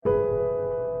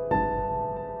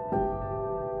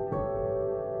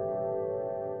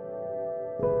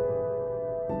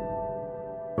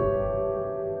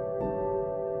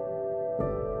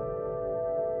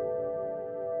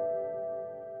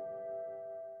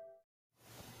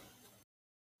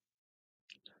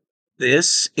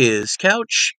This is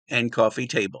Couch and Coffee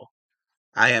Table.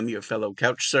 I am your fellow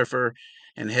couch surfer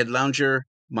and head lounger,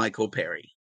 Michael Perry.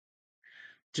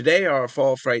 Today, our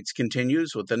Fall Frights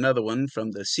continues with another one from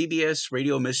the CBS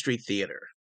Radio Mystery Theater.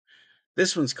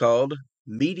 This one's called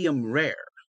Medium Rare,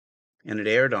 and it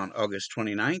aired on August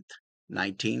 29th,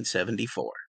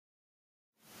 1974.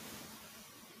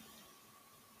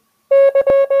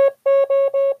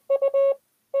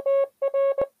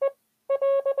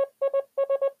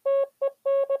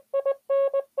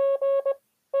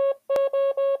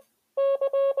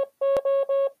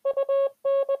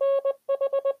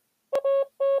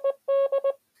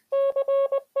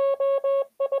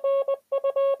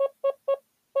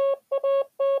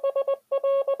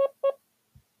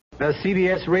 The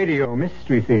CBS Radio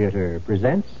Mystery Theater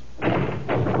presents...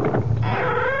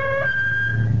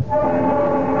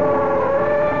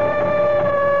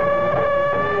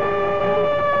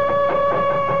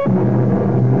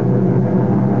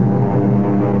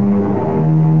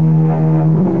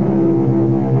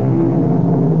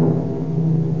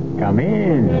 Come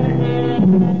in.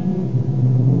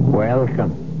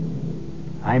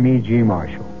 Welcome. I'm E.G.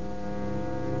 Marshall.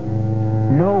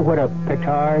 Know what a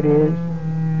petard is?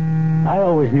 I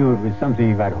always knew it was something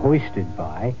he got hoisted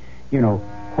by. You know,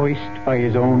 hoist by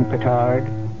his own petard.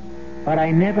 But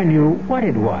I never knew what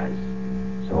it was.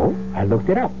 So I looked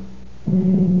it up.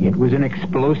 It was an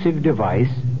explosive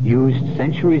device used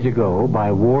centuries ago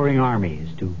by warring armies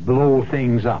to blow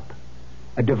things up.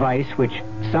 A device which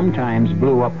sometimes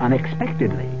blew up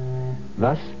unexpectedly,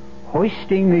 thus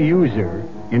hoisting the user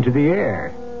into the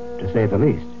air, to say the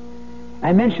least.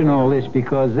 I mention all this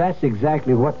because that's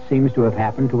exactly what seems to have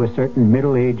happened to a certain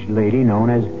middle-aged lady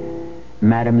known as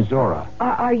Madame Zora.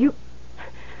 Are you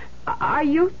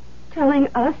telling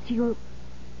us you're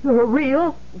a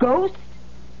real ghost?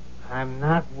 I'm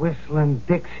not whistling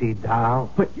Dixie, doll.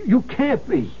 But you can't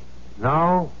be.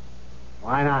 No?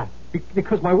 Why not?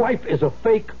 Because my wife is a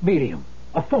fake medium.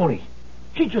 A phony.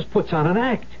 She just puts on an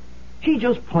act. She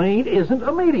just plain isn't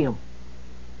a medium.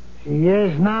 She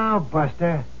is now,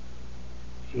 Buster.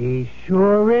 She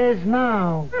sure is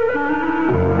now.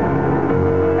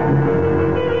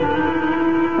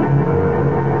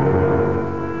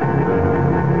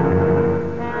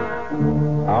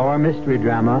 Our mystery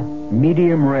drama,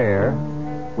 Medium Rare,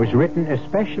 was written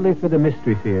especially for the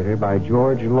Mystery Theater by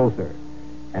George Lothar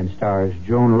and stars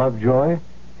Joan Lovejoy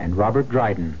and Robert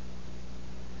Dryden.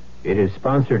 It is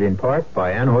sponsored in part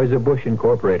by Anheuser-Busch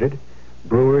Incorporated,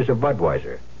 Brewers of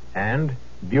Budweiser, and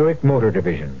Buick Motor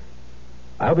Division.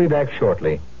 I'll be back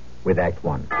shortly with Act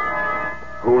One.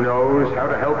 Who knows how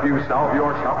to help you solve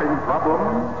your shopping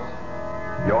problems?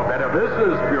 Your Better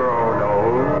Business Bureau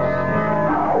knows.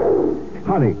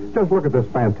 Honey, just look at this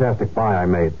fantastic buy I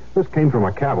made. This came from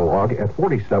a catalog at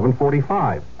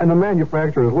 $47.45, and the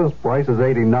manufacturer's list price is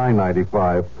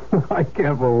 $89.95. I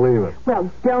can't believe it.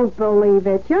 Well, don't believe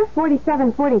it. Your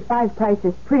 $47.45 price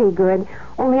is pretty good.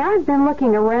 Only I've been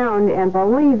looking around, and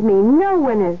believe me, no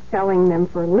one is selling them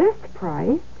for list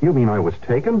price. You mean I was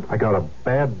taken? I got a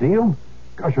bad deal?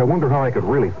 Gosh, I wonder how I could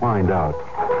really find out.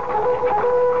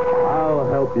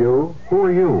 I'll help you. Who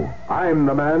are you? I'm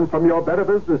the man from your Better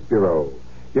Business Bureau.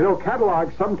 You know,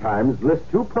 catalogs sometimes list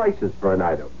two prices for an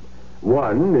item.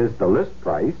 One is the list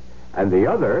price, and the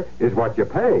other is what you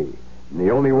pay. And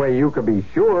the only way you can be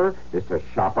sure is to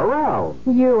shop around.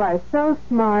 You are so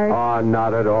smart. Oh,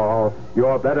 not at all.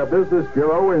 Your Better Business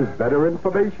Bureau is better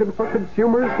information for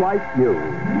consumers like you.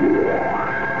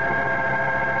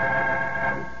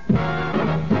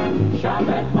 Shop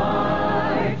at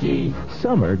Margie's.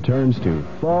 Summer turns to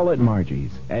fall at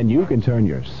Margie's, and you can turn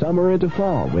your summer into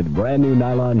fall with brand new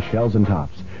nylon shells and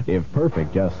tops. If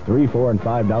perfect, just $3, $4, and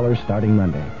 $5 starting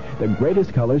Monday. The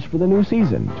greatest colors for the new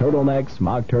season: turtlenecks,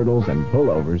 mock turtles, and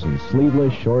pullovers in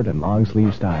sleeveless, short, and long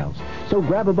sleeve styles. So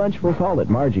grab a bunch for fall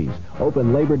at Margie's.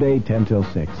 Open Labor Day 10 till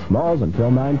 6. Malls until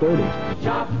 9:30.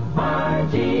 Shop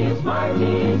Margie's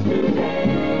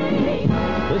today.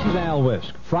 This is Al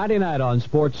Wisk. Friday night on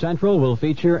Sports Central will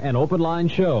feature an open line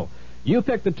show. You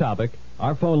pick the topic.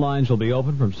 Our phone lines will be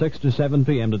open from 6 to 7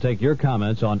 p.m. to take your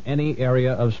comments on any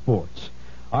area of sports.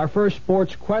 Our first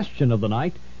sports question of the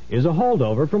night is a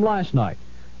holdover from last night.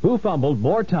 Who fumbled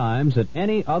more times than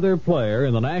any other player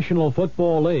in the National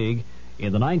Football League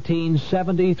in the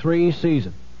 1973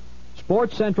 season?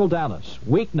 Sports Central Dallas,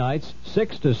 weeknights,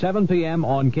 6 to 7 p.m.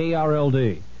 on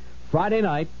KRLD. Friday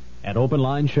night at Open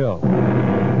Line Show.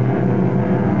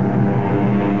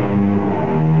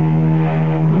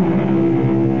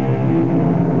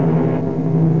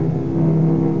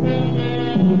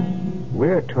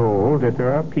 We're told that that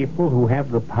there are people who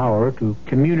have the power to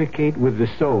communicate with the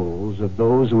souls of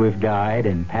those who have died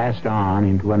and passed on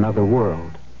into another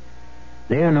world.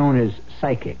 They are known as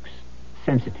psychics,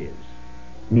 sensitives,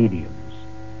 mediums.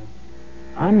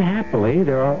 Unhappily,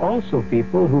 there are also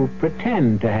people who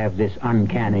pretend to have this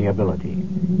uncanny ability,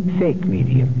 fake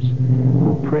mediums,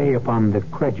 who prey upon the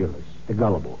credulous, the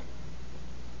gullible.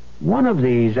 One of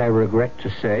these, I regret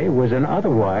to say, was an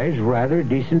otherwise rather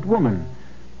decent woman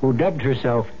who dubbed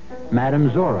herself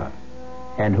Madame Zora,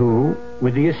 and who,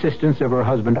 with the assistance of her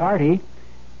husband Artie,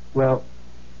 well,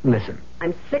 listen.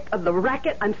 I'm sick of the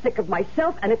racket, I'm sick of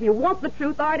myself, and if you want the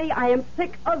truth, Artie, I am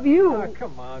sick of you. Oh,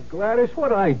 come on, Gladys,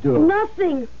 what'd I do?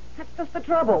 Nothing. That's just the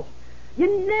trouble.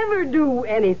 You never do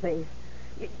anything.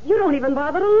 You don't even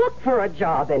bother to look for a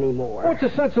job anymore. What's the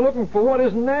sense of looking for what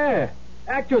isn't there?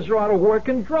 Actors are out of work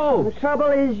in droves. The trouble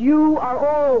is you are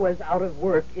always out of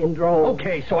work in droves.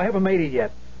 Okay, so I haven't made it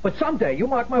yet. But someday, you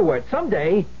mark my word,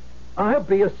 someday, I'll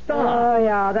be a star. Oh,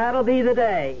 yeah, that'll be the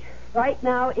day. Right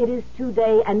now, it is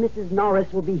today, and Mrs.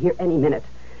 Norris will be here any minute.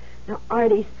 Now,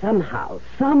 Artie, somehow,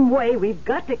 some way, we've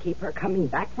got to keep her coming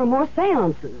back for more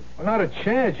seances. Well, not a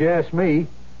chance, you ask me.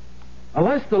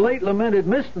 Unless the late lamented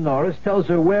Mr. Norris tells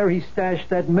her where he stashed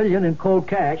that $1 million in cold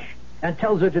cash and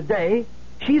tells her today,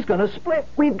 she's going to split.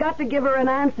 We've got to give her an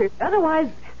answer. Otherwise,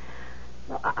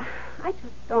 well, I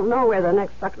just don't know where the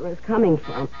next sucker is coming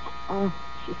from. Oh,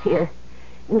 she's here.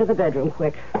 Into the bedroom,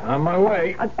 quick. On my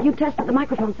way. You tested the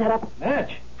microphone setup.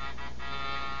 Match.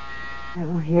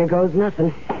 Oh, here goes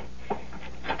nothing.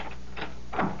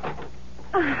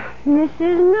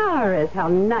 Mrs. Norris, how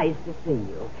nice to see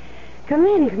you. Come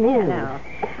in, come in. Now,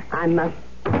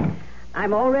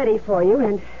 I'm all ready for you,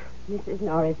 and Mrs.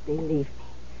 Norris, believe me,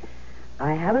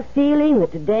 I have a feeling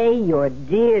that today your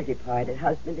dear departed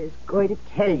husband is going to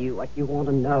tell you what you want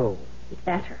to know. It's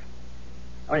better.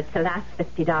 Or it's the last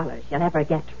 $50 you'll ever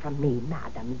get from me,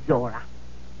 Madame Zora.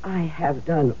 I have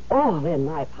done all in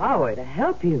my power to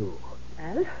help you.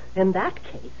 Well, in that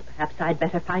case, perhaps I'd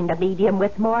better find a medium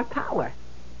with more power.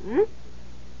 Hmm?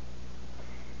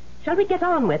 Shall we get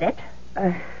on with it?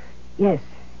 Yes.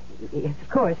 Yes, of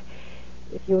course.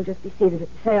 If you'll just be seated at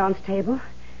the seance table.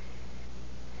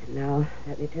 And now,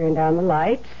 let me turn down the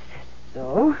lights.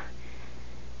 So.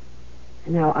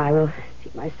 And now I will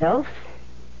seat myself.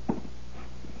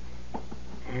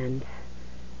 And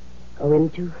go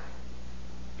into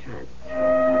trance.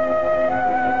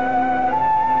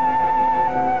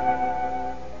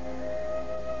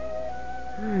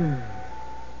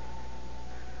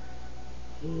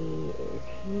 He is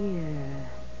here.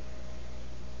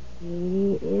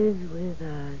 He is with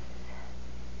us.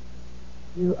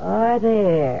 You are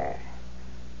there.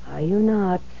 Are you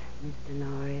not, Mr.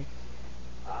 Norris?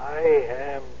 I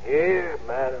am here,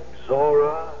 Madame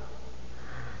Zora.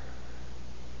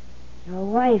 Your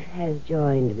wife has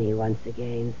joined me once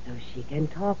again so she can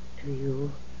talk to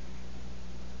you.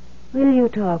 Will you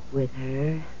talk with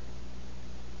her?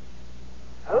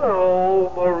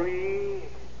 Hello, Marie.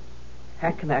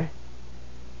 Herkimer,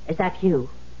 is that you?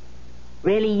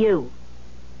 Really you?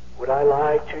 Would I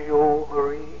lie to you,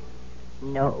 Marie?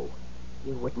 No,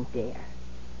 you wouldn't dare.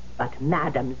 But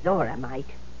Madame Zora might.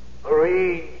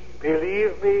 Marie,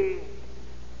 believe me,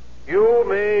 you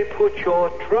may put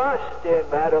your trust in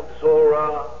Madame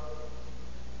Zora.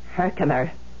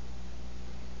 Herkimer,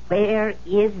 where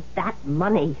is that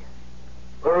money?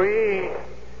 Marie,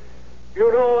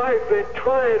 you know, I've been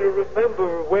trying to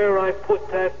remember where I put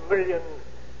that $1 million.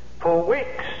 For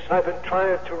weeks, I've been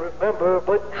trying to remember,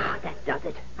 but... Oh, that does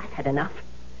it. I've had enough.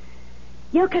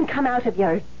 You can come out of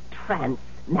your trance,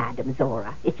 Madame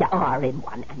Zora, if you are in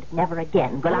one, and never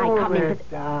again will I come into...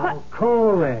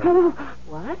 Cool it.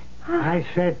 What? I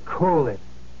said cool it.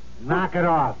 Knock it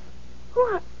off.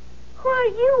 Who are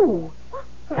you?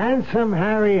 Handsome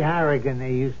Harry Harrigan,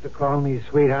 they used to call me,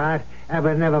 sweetheart.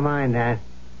 But never mind that.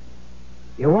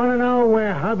 You want to know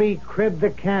where hubby cribbed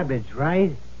the cabbage,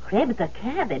 right? Cribbed the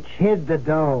cabbage? Hid the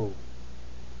dough.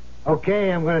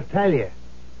 Okay, I'm going to tell you.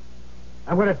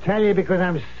 I'm going to tell you because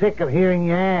I'm sick of hearing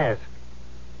you ask.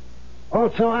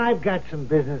 Also, I've got some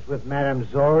business with Madame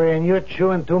Zora, and you're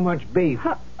chewing too much beef.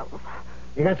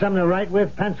 You got something to write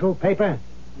with, pencil, paper?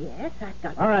 Yes, I've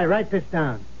got... All right, write this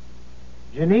down.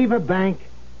 Geneva Bank,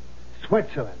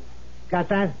 Switzerland. Got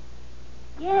that?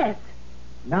 Yes.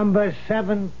 Number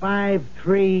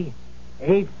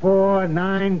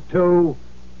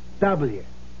 753-8492-W.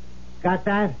 Got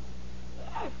that?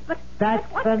 Yes, but...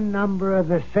 That's the number of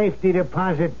the safety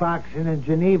deposit box in a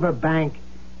Geneva bank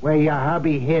where your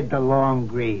hubby hid the long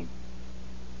green.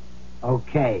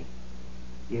 Okay.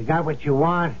 You got what you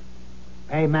want?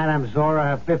 Pay Madame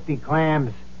Zora her 50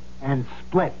 clams, and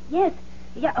split. Yes.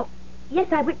 Yeah. Oh,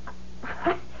 yes, I would.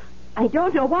 I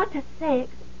don't know what to say.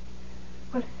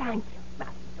 Well, thank you,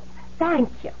 Madam Zora. Thank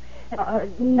you.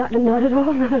 Not at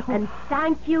all, not at all. And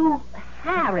thank you,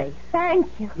 Harry. Thank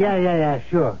you. Yeah,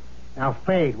 sure. Now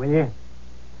fade, will you?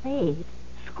 Fade?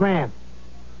 Scram.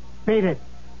 Beat it.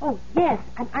 Oh, yes.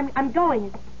 I'm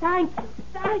going. Thank you.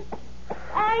 Thank you.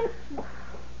 Thank you.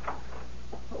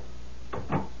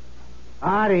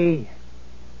 Artie,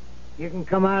 you can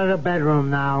come out of the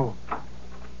bedroom now.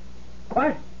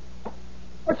 What?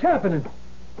 What's happening?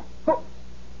 Who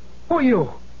are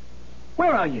you?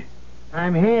 Where are you?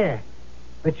 I'm here,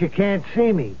 but you can't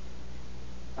see me.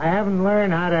 I haven't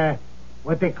learned how to,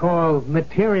 what they call,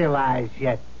 materialize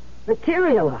yet.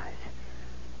 Materialize?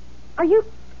 Are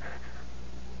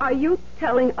you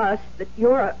telling us that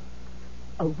you're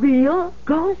a real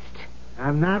ghost?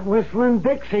 I'm not whistling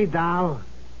Dixie, doll.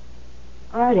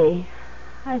 Artie,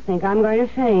 I think I'm going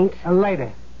to faint.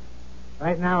 Later.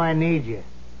 Right now I need you.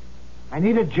 I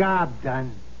need a job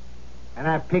done, and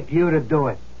I picked you to do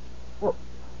it. Well,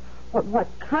 what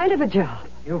kind of a job?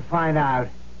 You'll find out.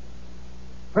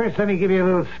 First, let me give you a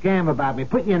little scam about me.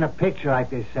 Put you in a picture, like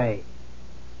they say.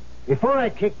 Before I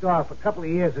kicked off a couple of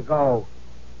years ago,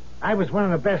 I was one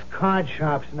of the best card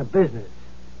shops in the business.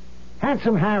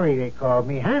 Handsome Harry, they called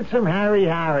me. Handsome Harry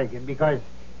Harrigan, because,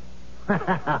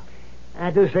 I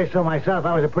do say so myself,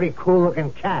 I was a pretty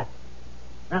cool-looking cat.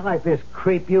 Not like this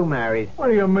creep you married. What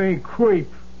do you mean, creep?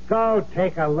 Go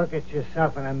take a look at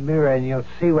yourself in a mirror and you'll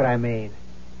see what I mean.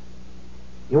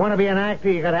 You want to be an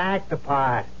actor, you got to act the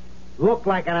part. Look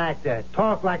like an actor,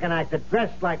 talk like an actor,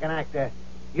 dress like an actor.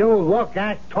 You look,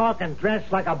 act, talk, and dress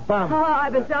like a bum. Oh,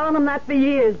 I've been telling him that for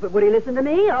years, but would he listen to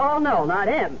me? Oh, no, not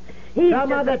him.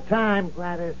 Some other time,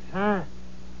 Gladys, huh?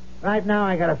 Right now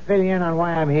I got to fill you in on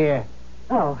why I'm here.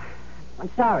 Oh, I'm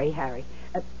sorry, Harry.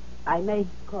 I may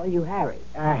call you Harry.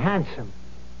 Handsome.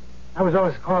 I was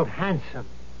always called Handsome.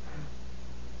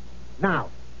 Now,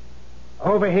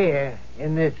 over here,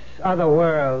 in this other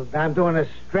world, I'm doing a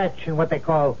stretch in what they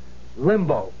call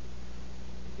limbo.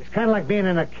 It's kind of like being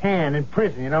in a can in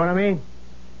prison, you know what I mean?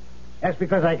 That's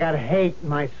because I got hate in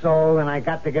my soul, and I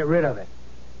got to get rid of it.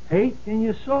 Hate in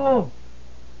your soul?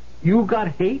 You got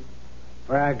hate?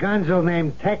 For a gunzo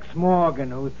named Tex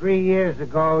Morgan, who 3 years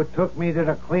ago took me to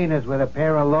the cleaners with a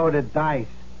pair of loaded dice.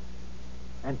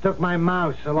 And took my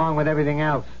mouse along with everything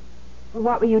else. Well,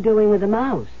 what were you doing with the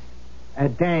mouse? A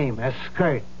dame, a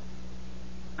skirt.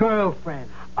 Girlfriend.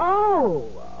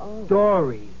 Oh.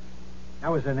 Dory.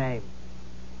 That was her name.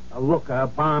 A looker, a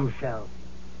bombshell.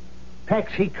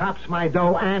 Tex, he cops my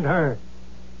dough and her.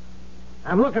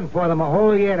 I'm looking for them a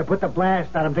whole year to put the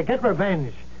blast on them, to get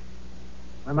revenge.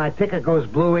 When my ticket goes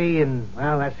bluey, and,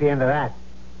 well, that's the end of that.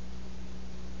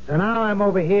 So now I'm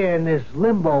over here in this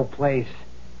limbo place,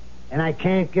 and I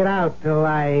can't get out till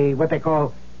I, what they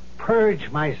call, purge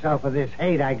myself of this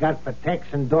hate I got for Tex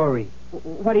and Dory.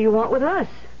 What do you want with us?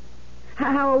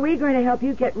 How are we going to help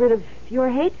you get rid of your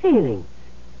hate feelings?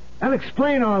 I'll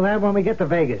explain all that when we get to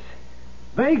Vegas.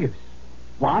 Vegas?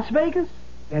 Las Vegas?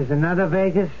 There's another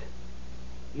Vegas?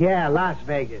 Yeah, Las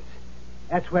Vegas.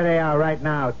 That's where they are right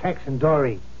now, Tex and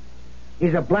Dory.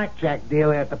 He's a blackjack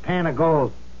dealer at the Pan of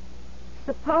Gold.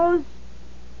 Suppose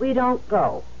we don't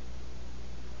go.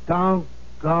 Don't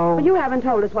go? Well, you haven't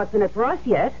told us what's in it for us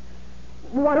yet.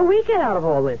 What do we get out of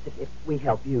all this if we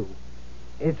help you?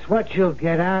 It's what you'll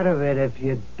get out of it if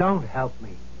you don't help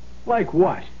me. Like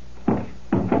what?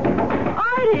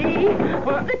 Artie!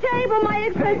 The table, my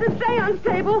expensive seance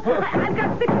table. I've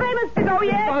got 6 payments to go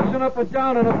yet. Bouncing up and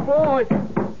down on the floor.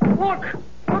 Look,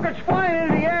 it's flying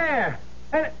in the air.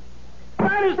 And,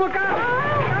 Gladys, look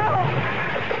out!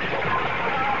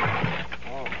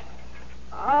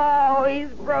 Oh, he's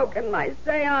broken my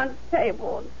seance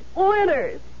table in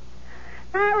splinters.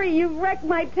 Harry, you've wrecked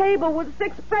my table with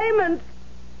 6 payments.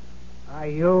 Are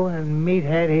you and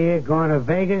Meathead here going to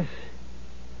Vegas?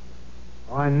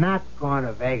 Or not going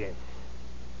to Vegas?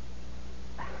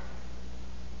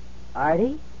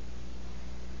 Artie?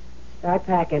 Start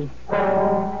packing.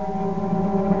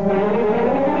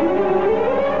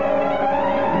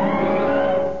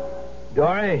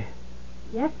 Dory?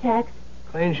 Yes, Tex.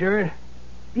 Clean shirt?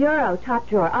 Bureau, top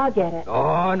drawer. I'll get it.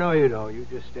 Oh, no, you don't. You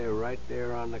just stay right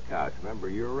there on the couch. Remember,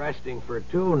 you're resting for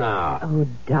 2 now. Oh,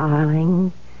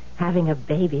 darling. Having a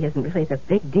baby isn't really the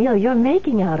big deal you're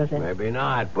making out of it. Maybe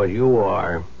not, but you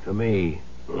are. To me.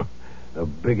 The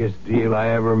biggest deal I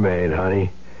ever made, honey.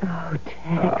 Oh, Tex.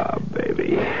 Ah,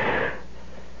 baby.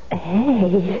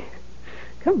 Hey.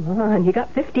 Come on. You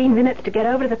got 15 minutes to get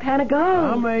over to the Pan of Gold.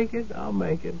 I'll make it.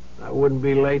 I wouldn't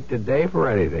be late today for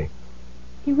anything.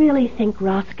 You really think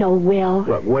Roscoe will?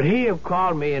 Look, would he have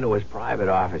called me into his private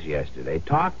office yesterday,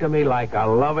 talked to me like a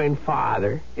loving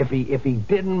father, if he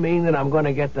didn't mean that I'm going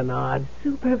to get the nod?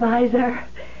 Supervisor,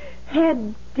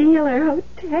 head dealer, oh,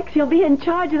 Tex, you'll be in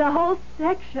charge of the whole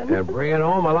section. And bringing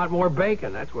home a lot more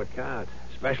bacon, that's what counts.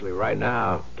 Especially right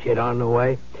now. Kid on the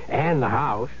way. And the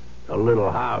house. The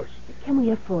little house. Can we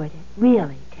afford it?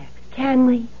 Really, Tex? Can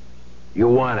we? You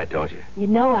want it, don't you? You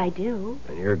know I do.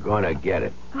 And you're going to get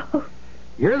it. Oh,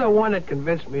 You're the one that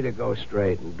convinced me to go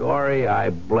straight. And, Dory, I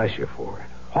bless you for it.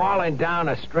 Hauling down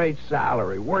a straight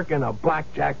salary. Working a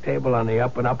blackjack table on the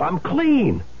up and up. I'm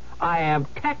clean. I am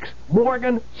Tex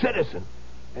Morgan citizen.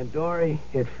 And, Dory,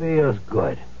 it feels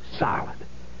good. Solid.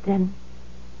 then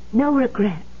no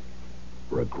regrets.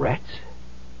 Regrets?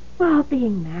 Well,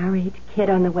 being married, kid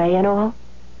on the way and all.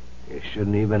 You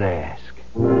shouldn't even ask.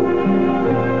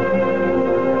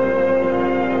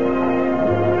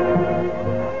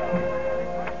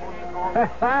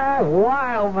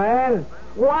 Wild, man.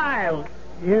 Wild.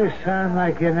 You sound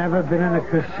like you've never been in a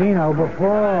casino before,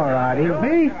 Artie.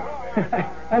 Me?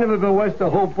 I never been west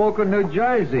of Hoboken, New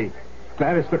Jersey.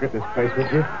 Gladys, look at this place,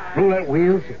 would you? Roulette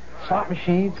wheels, slot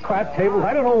machines, crap tables,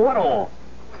 I don't know what all.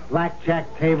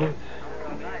 Blackjack tables.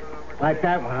 Like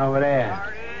that one over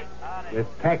there. With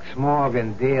Tex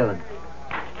Morgan dealing.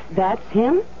 That's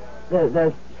him?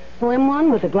 The slim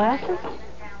one with the glasses?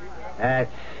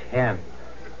 That's him.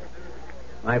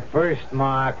 My first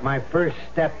mark, my first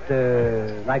step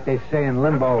to, like they say in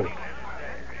limbo,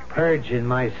 purging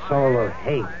my soul of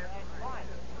hate.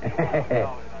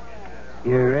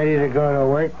 You ready to go to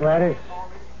work, Gladys?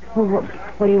 Well,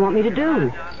 what do you want me to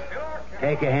do?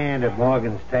 Take a hand at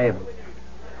Morgan's table.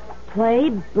 Play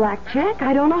blackjack?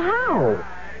 I don't know how.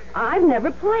 I've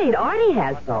never played. Artie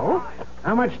has, though.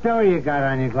 How much dough you got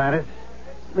on you, Gladys?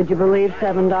 Would you believe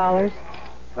 $7?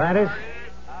 Gladys,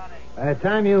 by the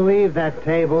time you leave that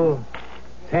table,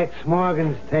 Tex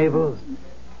Morgan's table,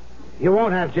 you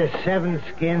won't have just 7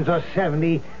 skins or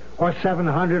 70 or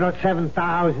 700 or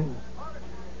 7,000.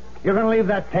 You're going to leave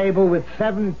that table with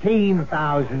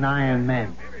 17,000 iron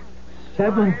men.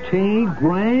 17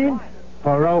 grand?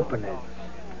 For openers.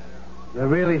 They'll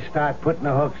really start putting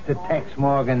the hooks to Tex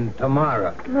Morgan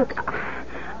tomorrow. Look,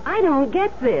 I don't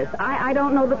get this. I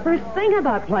don't know the first thing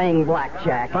about playing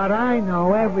blackjack. But I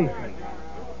know everything.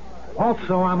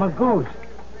 Also, I'm a ghost.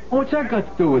 What's that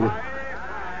got to do with it?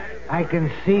 I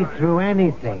can see through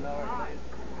anything,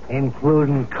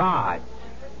 including cards.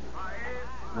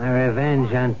 My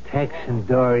revenge on Tex and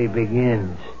Dory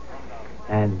begins.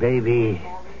 And, baby,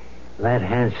 let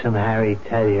Handsome Harry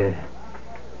tell you,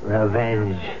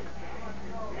 revenge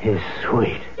is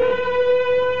sweet.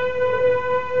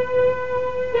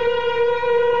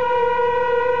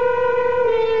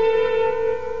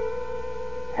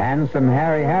 Handsome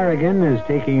Harry Harrigan is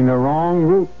taking the wrong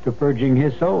route to purging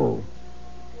his soul.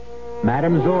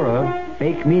 Madame Zora,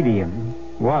 fake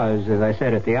medium, was, as I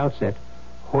said at the outset,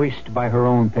 hoisted by her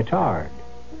own petard.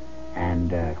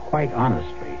 And quite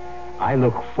honestly, I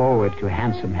look forward to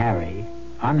Handsome Harry,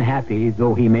 unhappy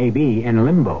though he may be in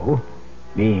limbo,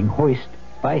 being hoisted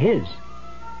by his.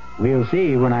 We'll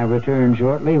see when I return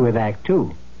shortly with Act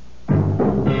 2.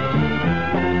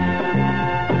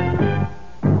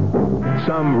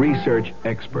 Some research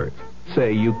experts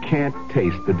say you can't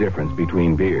taste the difference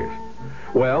between beers.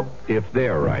 Well, if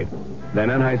they're right, then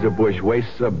Anheuser-Busch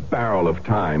wastes a barrel of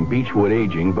time Beechwood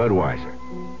aging Budweiser.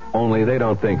 Only they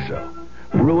don't think so.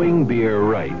 Brewing beer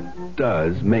right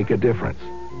does make a difference.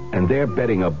 And they're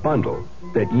betting a bundle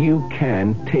that you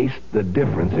can taste the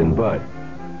difference in Bud.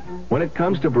 When it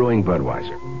comes to brewing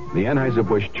Budweiser, the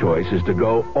Anheuser-Busch choice is to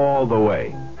go all the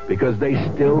way because they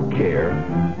still care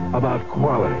about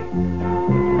quality.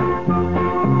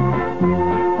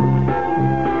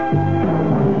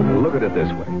 Look at it this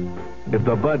way. If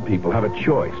the Bud people have a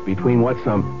choice between what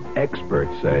some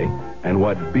experts say and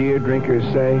what beer drinkers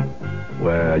say,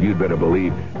 well, you'd better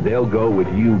believe they'll go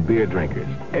with you beer drinkers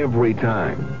every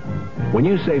time. When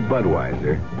you say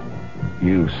Budweiser,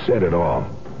 you said it all.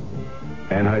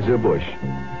 Anheuser-Busch,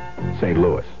 St.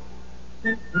 Louis.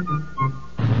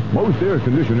 Most air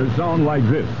conditioners sound like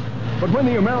this. But when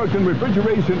the American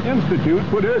Refrigeration Institute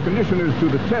put air conditioners to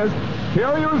the test,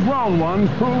 Carrier's round ones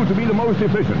proved to be the most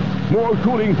efficient. More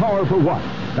cooling power per watt.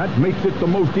 That makes it the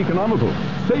most economical,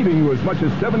 saving you as much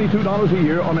as $72 a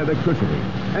year on electricity.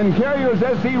 And Carrier's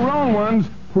SE round ones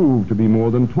prove to be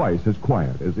more than twice as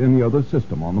quiet as any other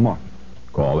system on the market.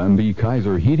 Call MB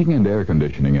Kaiser Heating and Air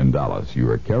Conditioning in Dallas,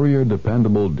 your Carrier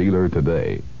dependable dealer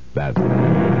today. That's...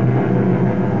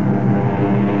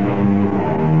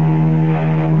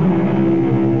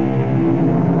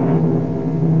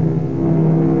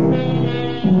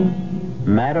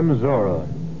 Madame Zora,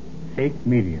 fake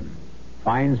medium,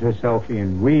 finds herself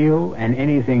in real and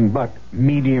anything but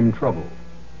medium trouble,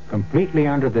 completely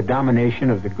under the domination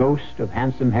of the ghost of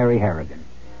Handsome Harry Harrigan.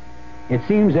 It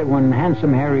seems that when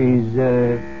Handsome Harry's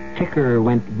ticker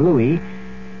went bluey,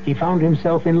 he found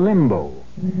himself in limbo,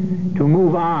 to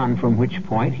move on from which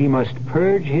point he must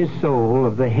purge his soul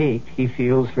of the hate he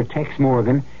feels for Tex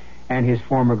Morgan and his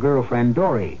former girlfriend,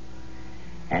 Dory.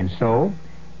 And so,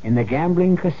 in the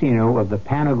gambling casino of the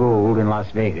Pan of Gold in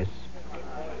Las Vegas...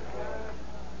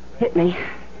 Hit me.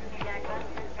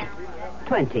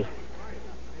 20.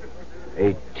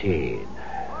 18.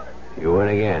 You win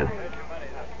again.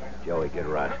 Joey, get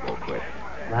Roscoe quick.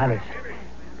 Gladys,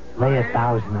 lay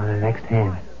 1,000 on the next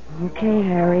hand. Okay,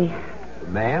 Harry.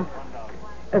 Ma'am?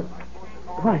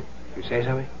 What? You say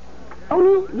something?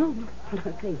 Oh, no.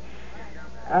 Let's see.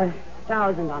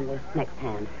 1,000 on this next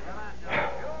hand.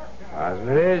 1,000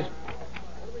 it is.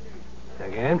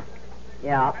 Again?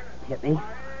 Yeah, hit me.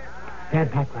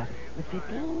 Bad pack, Gladys. With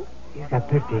 15? He's got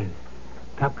 13.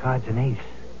 Top card's an ace.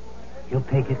 He'll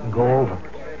take it and go over.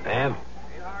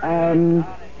 Ma'am?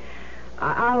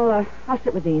 I'll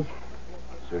sit with these.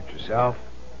 Suit yourself.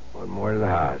 One more to the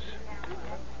house.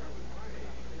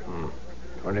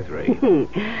 23.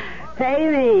 Pay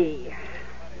me.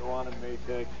 You wanted me,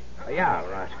 Tex? Yeah,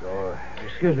 Roscoe.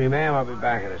 Excuse me, ma'am. I'll be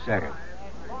back in a second.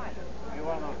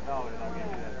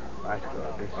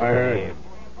 Roscoe, this is I heard. him.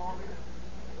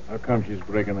 How come she's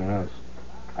breaking the house?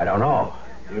 I don't know.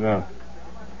 You know.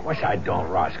 Of course I don't,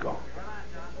 Roscoe.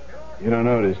 You don't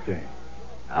know this thing.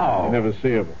 No. You never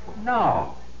see her before.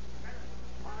 No.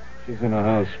 She's in the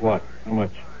house, what? How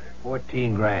much?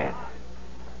 14 grand.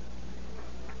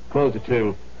 Close the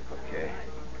table. Okay.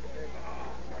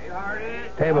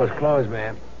 Table's closed,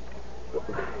 ma'am.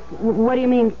 What do you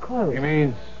mean, close? He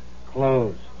means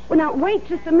closed. Well, now, wait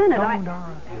just a minute.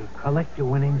 You collect your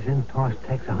winnings and toss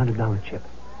Tex a $100 chip.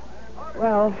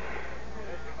 Well,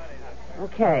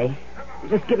 okay.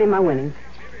 Just give me my winnings.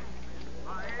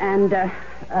 And,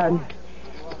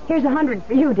 here's 100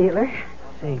 for you, dealer.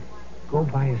 Say, go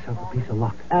buy yourself a piece of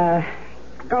luck.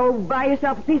 Go buy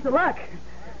yourself a piece of luck.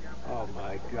 Oh,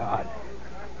 my God.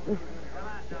 Is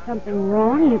something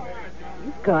wrong?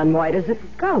 You've gone white as a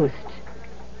ghost.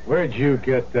 Where'd you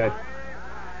get that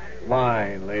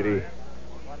line, lady?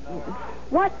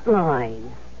 What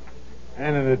line?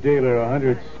 Handing the dealer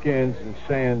 100 skins and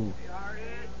saying,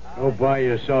 go buy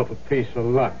yourself a piece of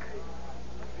luck.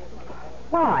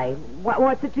 Why?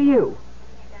 What's it to you?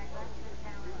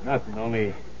 Nothing, only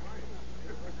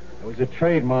it was a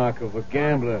trademark of a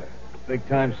gambler,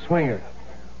 big-time swinger.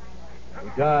 He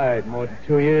died more than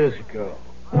 2 years ago.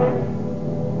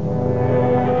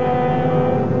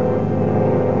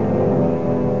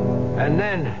 And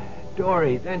then,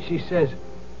 Dory, then she says,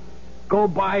 go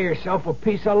buy yourself a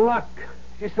piece of luck.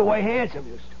 Just the way Handsome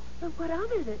used to. But what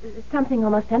of it? It's something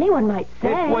almost anyone might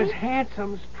say. It was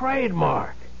Handsome's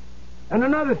trademark. And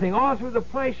another thing, all through the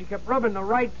play, she kept rubbing the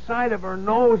right side of her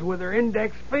nose with her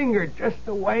index finger, just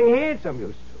the way Handsome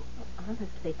used to.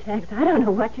 Honestly, Tex, I don't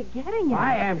know what you're getting at.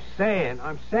 I'm saying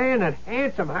that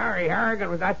Handsome Harry Harrigan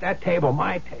was at that table,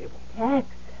 my table. Tex,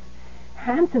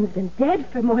 Handsome's been dead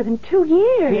for more than 2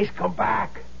 years. He's come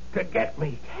back to get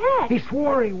me. Tex! He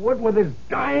swore he would with his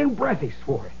dying breath, he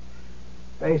swore it.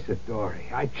 Face it, Dory,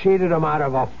 I cheated him out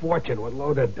of a fortune with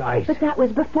loaded dice. But that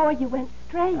was before you went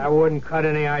straight. I wouldn't cut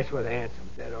any ice with Handsome,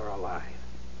 dead or alive.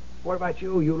 What about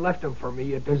you? You left him for me.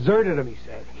 You deserted him, he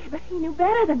said. But he knew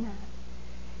better than that.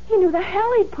 He knew the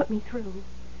hell he'd put me through.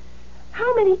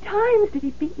 How many times did he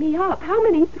beat me up? How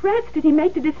many threats did he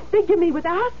make to disfigure me with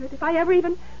acid if I ever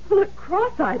even looked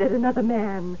cross-eyed at another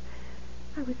man?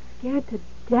 I was scared to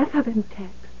death of him,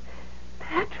 Tex.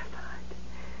 Petrified.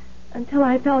 Until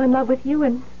I fell in love with you,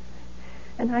 and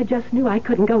I just knew I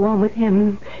couldn't go on with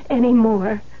him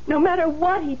anymore, no matter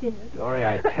what he did. Dory,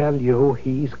 I tell you,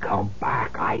 he's come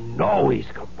back. I know he's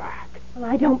come back. Well,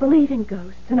 I don't believe in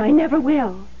ghosts, and I never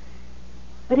will.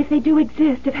 But if they do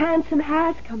exist, if Handsome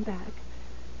has come back,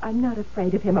 I'm not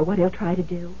afraid of him or what he'll try to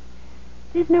do.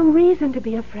 There's no reason to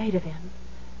be afraid of him.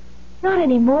 Not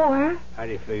anymore. How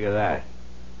do you figure that?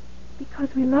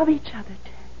 Because we love each other,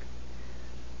 Tex.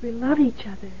 We love each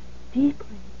other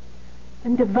deeply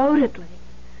and devotedly.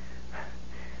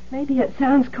 Maybe it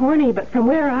sounds corny, but from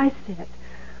where I sit,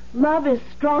 love is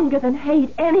stronger than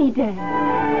hate any day.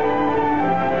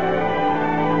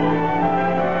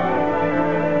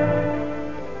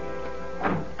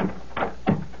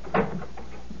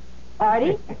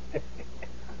 Artie?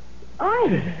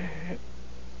 Artie?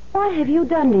 What have you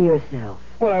done to yourself?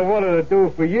 What I wanted to do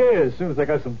for years. As soon as I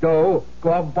got some dough,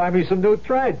 go out and buy me some new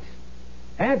threads.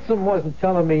 Handsome wasn't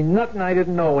telling me nothing I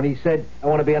didn't know when he said, I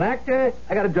want to be an actor,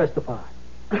 I got to dress the part.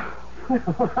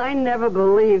 Well, I never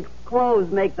believed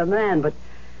clothes make the man, but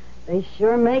they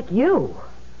sure make you.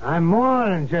 I'm more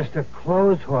than just a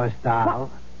clothes horse,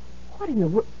 doll. What in the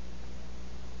world?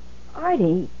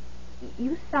 Artie,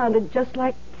 you sounded just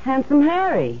like Handsome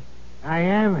Harry. I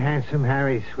am Handsome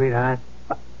Harry, sweetheart.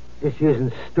 Just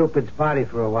using Stupid's body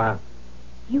for a while.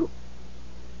 You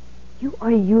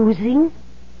are using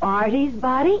Artie's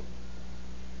body?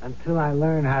 Until I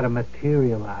learn how to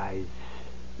materialize,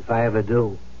 if I ever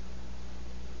do.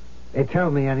 They tell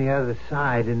me on the other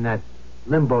side, in that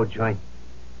limbo joint,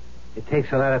 it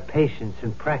takes a lot of patience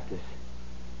and practice.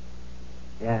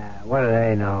 Yeah, what do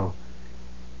they know?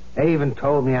 They even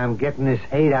told me I'm getting this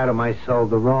hate out of my soul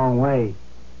the wrong way.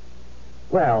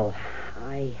 Well,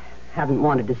 I haven't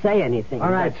wanted to say anything.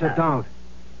 All right, but, so don't.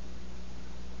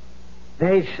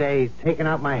 They say taking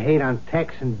out my hate on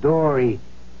Tex and Dory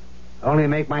only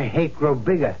make my hate grow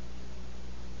bigger.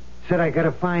 Said I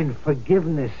gotta find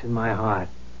forgiveness in my heart.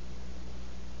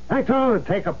 I told them to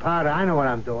take a powder. I know what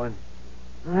I'm doing.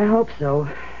 I hope so.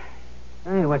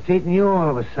 Hey, what's eating you all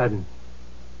of a sudden?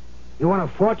 You won a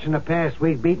fortune the past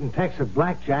week beating Tex at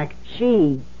blackjack.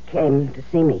 She came to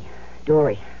see me,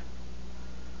 Dory.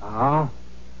 Oh?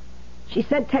 She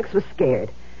said Tex was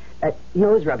scared. That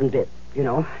nose-rubbing bit, you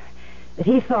know. That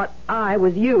he thought I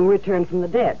was you returned from the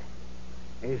dead.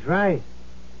 He's right.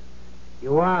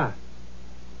 You are.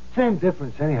 Same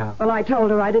difference, anyhow. Well, I told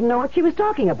her I didn't know what she was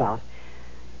talking about.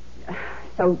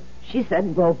 So she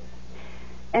said, well,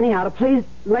 anyhow, to please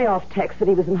lay off Tex that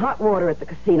he was in hot water at the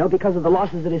casino because of the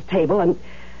losses at his table, and...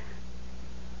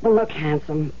 Well, look,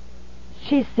 Handsome,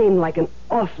 she seemed like an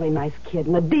awfully nice kid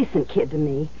and a decent kid to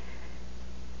me.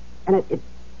 And it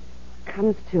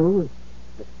comes to...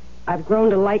 I've grown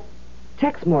to like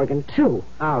Tex Morgan, too.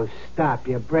 Oh, stop.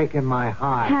 You're breaking my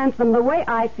heart. Handsome, the way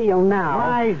I feel now...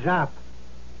 Rise up.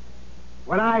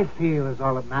 What I feel is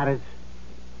all that matters.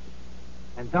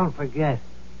 And don't forget,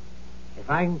 if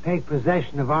I can take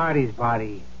possession of Artie's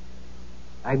body,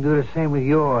 I can do the same with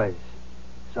yours.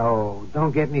 So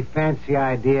don't get any fancy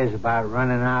ideas about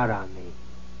running out on me.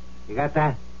 You got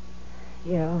that?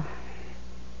 Yeah.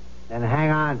 Then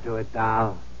hang on to it,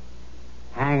 doll.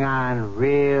 Hang on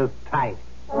real tight.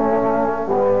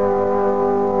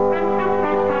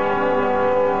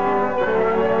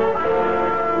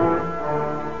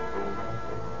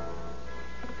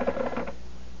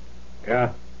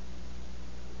 Yeah?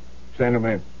 Send him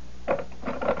in.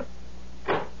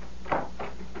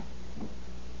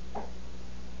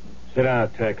 Sit down,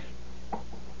 Tex.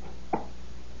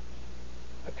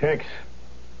 Tex,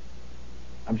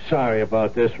 I'm sorry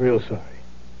about this, real sorry.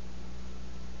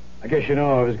 I guess you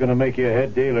know I was going to make you a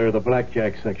head dealer of the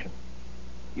blackjack section.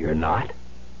 You're not?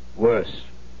 Worse.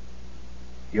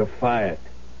 You're fired.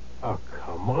 Oh,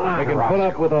 come on, We can Roscoe. put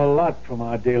up with a lot from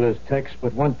our dealers, Tex,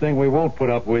 but one thing we won't put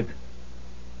up with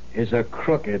is a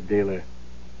crooked dealer.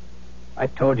 I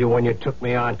told you when you took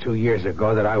me on 2 years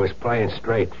ago that I was playing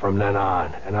straight from then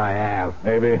on, and I have.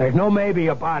 Maybe. There's no maybe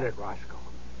about it, Roscoe.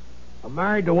 I'm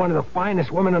married to one of the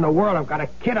finest women in the world. I've got a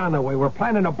kid on the way. We're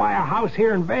planning to buy a house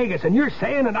here in Vegas, and you're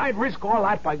saying that I'd risk all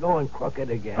that by going crooked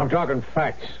again. I'm talking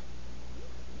facts.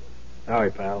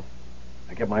 Sorry, pal.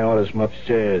 I get my orders from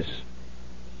upstairs.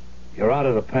 You're out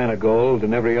of the Pan of Gold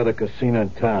and every other casino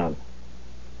in town.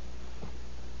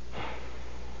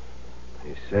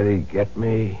 He said he'd get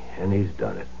me, and he's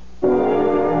done it.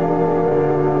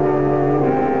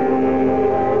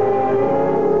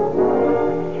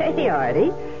 Hey,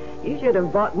 Artie, you should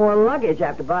have bought more luggage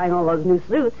after buying all those new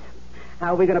suits.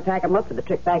 How are we going to pack them up for the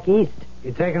trip back east?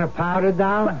 You taking a powder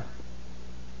down?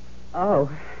 Oh,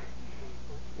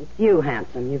 it's you,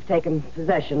 Handsome. You've taken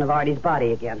possession of Artie's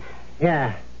body again.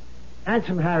 Yeah.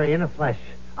 Handsome Harry in the flesh.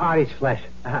 Artie's flesh.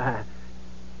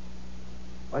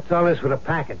 What's all this with a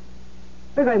packing?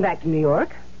 We're going back to New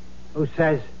York. Who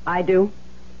says? I do.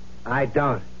 I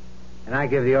don't. And I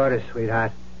give the orders,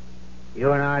 sweetheart.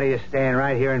 You and Artie are staying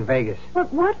right here in Vegas.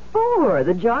 But what for?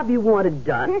 The job you wanted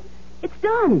done? It's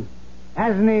done.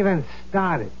 Hasn't even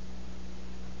started.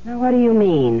 Now, what do you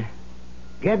mean?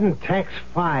 Getting Tex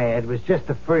fired was just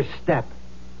the first step.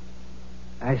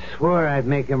 I swore I'd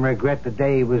make him regret the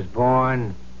day he was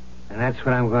born, and that's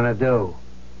what I'm going to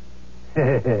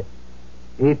do.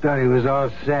 He thought he was all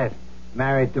set,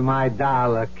 married to my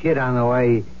doll, a kid on the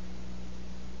way.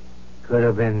 Could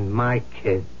have been my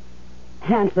kid.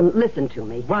 Handsome, listen to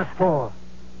me. What for?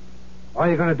 All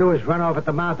you're going to do is run off at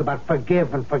the mouth about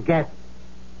forgive and forget.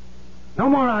 No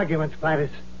more arguments, Gladys.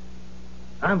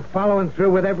 I'm following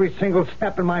through with every single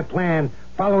step in my plan,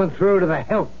 following through to the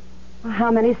hilt. Well,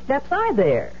 how many steps are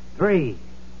there? 3.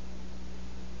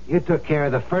 You took care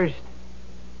of the first.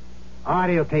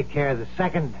 Artie will take care of the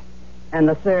second. And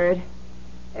the third?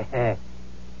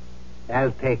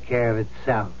 That'll take care of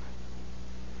itself.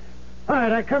 All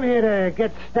right, I come here to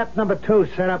get step number 2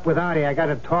 set up with Artie. I got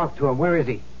to talk to him. Where is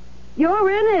he? You're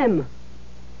in him.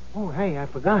 Oh, hey, I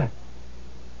forgot.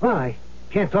 Well, I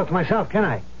can't talk to myself, can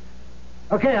I?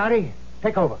 Okay, Artie,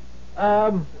 take over.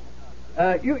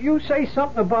 You say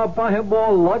something about buying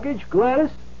more luggage,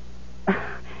 Gladys?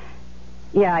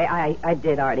 Yeah, I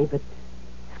did, Artie, but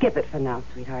skip it for now,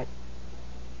 sweetheart.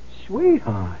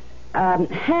 Sweetheart?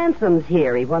 Handsome's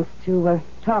here. He wants to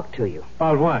talk to you.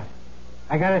 About what?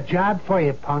 I got a job for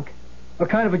you, punk. What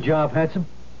kind of a job, Handsome?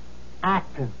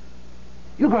 Acting.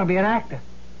 You're going to be an actor.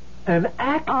 An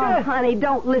actor? Oh, honey,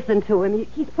 don't listen to him.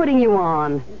 He's putting you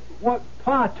on. What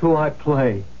part do I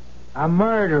play? A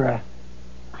murderer.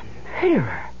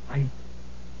 Murderer? I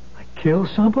kill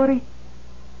somebody?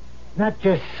 Not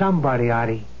just somebody,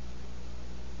 Artie.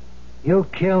 You'll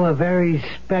kill a very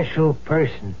special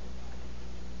person.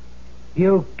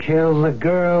 You'll kill the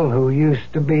girl who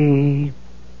used to be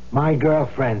my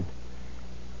girlfriend.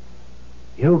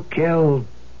 You killed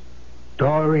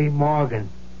Dory Morgan.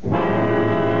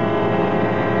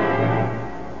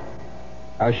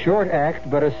 A short act,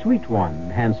 but a sweet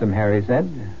one, Handsome Harry said,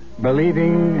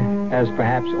 believing, as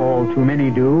perhaps all too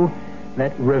many do,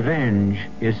 that revenge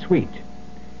is sweet.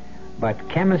 But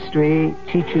chemistry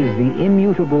teaches the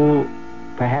immutable,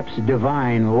 perhaps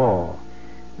divine law,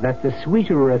 that the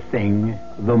sweeter a thing,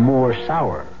 the more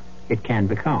sour it can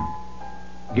become,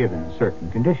 given certain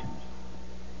conditions.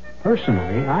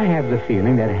 Personally, I have the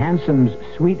feeling that Handsome's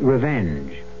sweet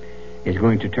revenge is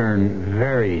going to turn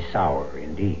very sour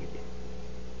indeed.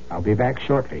 I'll be back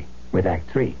shortly with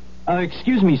Act 3.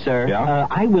 Excuse me, sir. Yeah?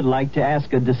 I would like to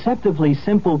ask a deceptively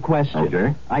simple question.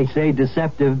 Okay. I say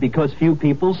deceptive because few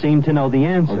people seem to know the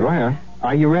answer. Oh, go ahead.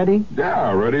 Are you ready?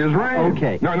 Yeah, ready as rain.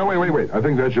 Okay. No, wait. I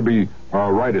think that should be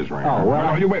right as rain. Oh,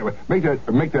 well... No, you wait. Make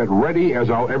that ready as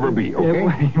I'll ever be,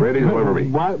 okay? Ready as I'll ever be.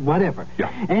 Whatever. Yeah.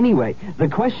 Anyway, the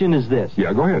question is this.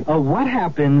 Yeah, go ahead. What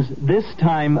happens this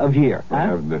time of year?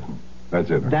 That's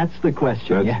it. That's the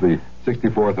question. That's the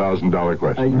 $64,000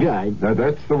 question.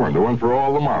 That's the one for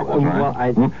all the marbles,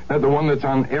 right? Well, That's the one that's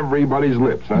on everybody's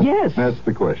lips. Huh? Yes. That's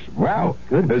the question. Well,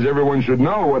 good. As everyone should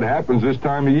know, what happens this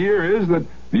time of year is that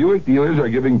Buick dealers are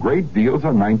giving great deals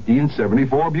on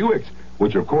 1974 Buicks,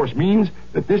 which of course means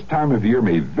that this time of year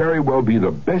may very well be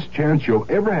the best chance you'll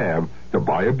ever have to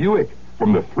buy a Buick.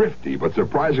 From the thrifty but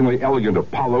surprisingly elegant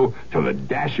Apollo to the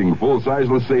dashing full-size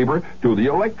LeSabre to the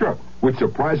Electra, which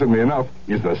surprisingly enough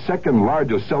is the second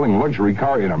largest selling luxury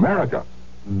car in America.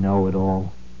 Know it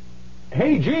all.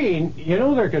 Hey, Gene, you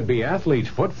know there could be athlete's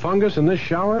foot fungus in this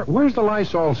shower? Where's the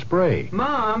Lysol spray?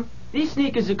 Mom, these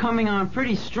sneakers are coming on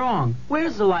pretty strong.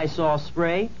 Where's the Lysol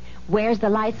spray? Where's the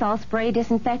Lysol spray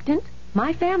disinfectant?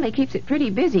 My family keeps it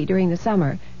pretty busy during the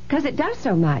summer because it does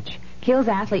so much. Kills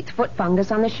athlete's foot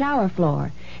fungus on the shower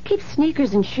floor. Keeps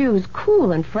sneakers and shoes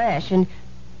cool and fresh. And,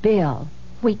 Bill,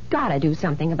 we gotta do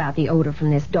something about the odor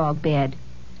from this dog bed.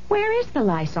 Where is the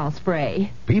Lysol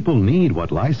spray? People need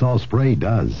what Lysol spray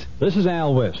does. This is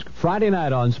Al Wisk. Friday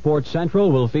night on Sports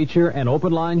Central will feature an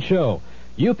open line show.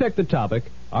 You pick the topic.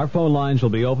 Our phone lines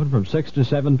will be open from 6 to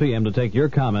 7 p.m. to take your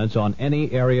comments on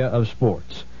any area of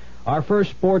sports. Our first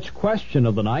sports question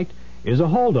of the night is a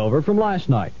holdover from last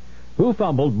night. Who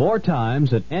fumbled more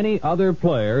times than any other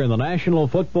player in the National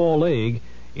Football League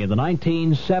in the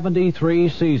 1973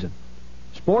 season?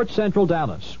 Sports Central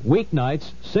Dallas,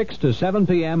 weeknights, 6 to 7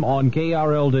 p.m. on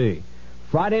KRLD.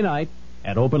 Friday night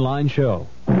at Open Line Show.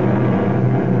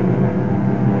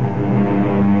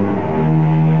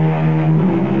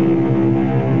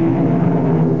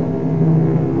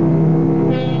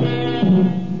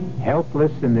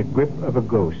 Helpless in the grip of a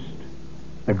ghost.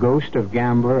 The ghost of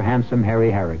gambler Handsome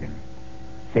Harry Harrigan.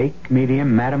 Fake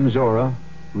medium Madame Zora,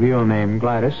 real name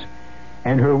Gladys,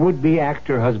 and her would-be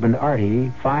actor husband Artie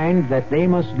find that they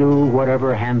must do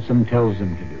whatever Handsome tells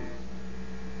them to do.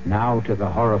 Now, to the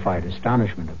horrified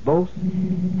astonishment of both,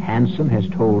 Handsome has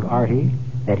told Artie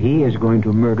that he is going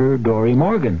to murder Dory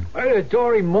Morgan.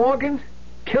 Dory Morgan?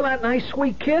 Kill that nice,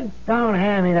 sweet kid? Don't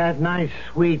hand me that nice,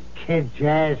 sweet kid,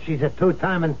 Jazz. She's a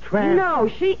two-timing tramp. No,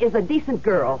 she is a decent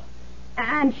girl.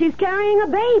 And she's carrying a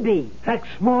baby. Tex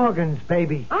Morgan's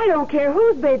baby. I don't care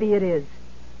whose baby it is.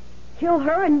 Kill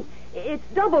her and it's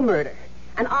double murder.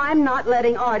 And I'm not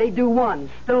letting Artie do one.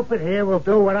 Stupid here will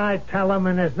do what I tell him,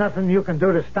 and there's nothing you can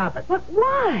do to stop it. But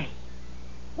why?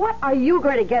 What are you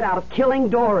going to get out of killing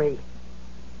Dory?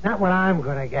 Not what I'm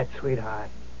going to get, sweetheart.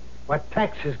 What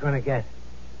Tex is going to get.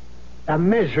 The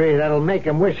misery that'll make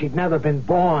him wish he'd never been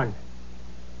born.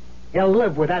 He'll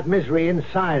live with that misery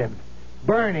inside him,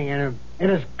 burning in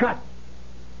his gut,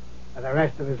 for the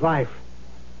rest of his life.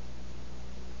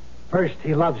 First,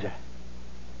 he loves her.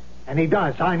 And he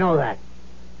does, I know that.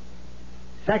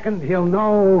 Second, he'll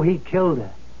know he killed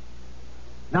her.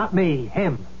 Not me,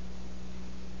 him.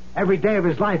 Every day of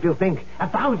his life he'll think,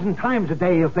 1,000 times a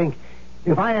day he'll think,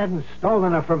 if I hadn't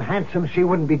stolen her from Handsome, she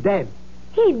wouldn't be dead.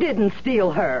 He didn't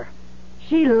steal her.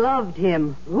 She loved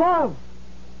him. Love.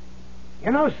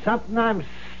 You know something? I'm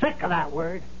sick of that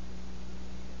word.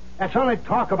 That's all they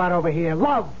talk about over here,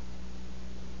 love.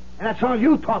 And that's all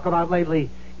you talk about lately.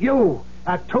 You,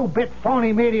 a two-bit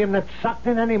phony medium that sucked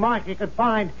in any mark you could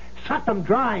find, sucked them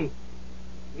dry,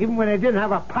 even when they didn't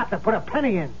have a pot to put a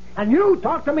penny in. And you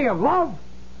talk to me of love?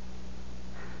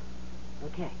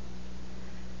 Okay.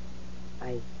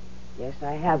 I guess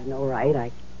I have no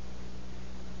right.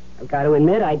 I've got to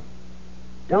admit I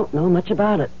don't know much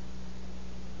about it.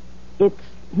 It's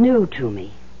new to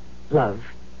me, love.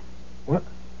 What?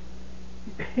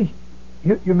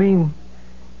 You mean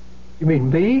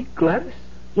me, Gladys?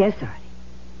 Yes, Artie.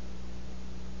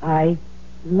 I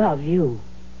love you.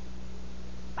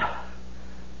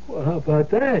 Well, how about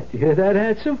that? You hear that,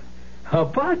 Handsome? How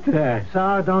about that?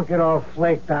 So don't get all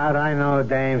flaked out. I know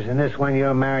dames, and this one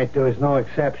you're married to is no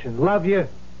exception. Love you.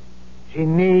 She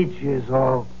needs you is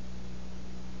all.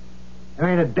 There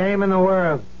ain't a dame in the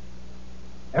world.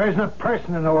 There isn't a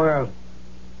person in the world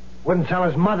wouldn't sell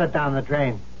his mother down the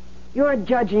drain. You're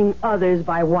judging others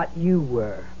by what you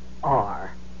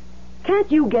are.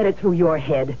 Can't you get it through your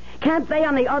head? Can't they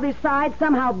on the other side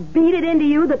somehow beat it into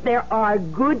you that there are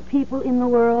good people in the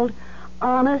world?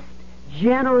 Honest,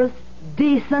 generous,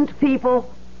 decent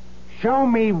people? Show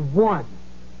me one.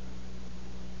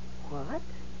 What?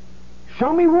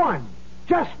 Show me one.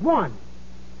 Just one.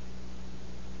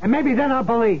 And maybe then I'll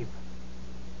believe.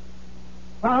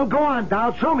 Well, go on,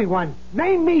 Doll. Show me one.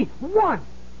 Name me one.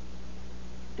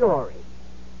 Dory.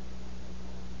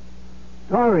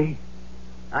 Dory?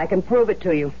 I can prove it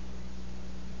to you.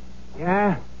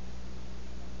 Yeah?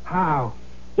 How?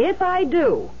 If I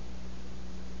do,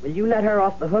 will you let her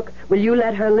off the hook? Will you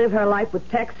let her live her life with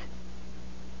Tex?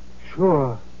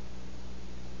 Sure.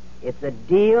 It's a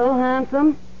deal,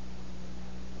 Handsome?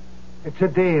 It's a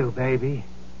deal, baby.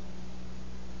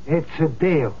 It's a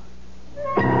deal.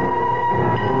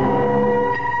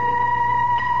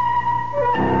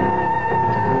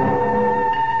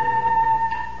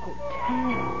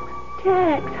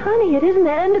 Tex, honey, it isn't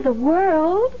the end of the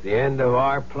world. The end of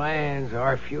our plans,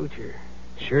 our future.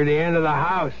 Sure the end of the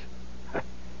house.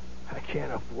 I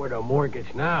can't afford a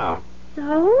mortgage now.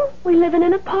 So, we live in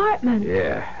an apartment.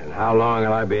 Yeah, and how long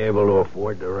will I be able to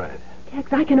afford the rent?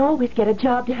 Tex, I can always get a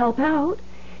job to help out.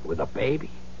 With a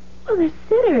baby? Well, there's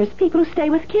sitters, people who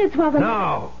stay with kids while they're...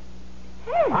 No.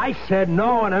 Tex. I said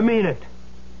no, and I mean it.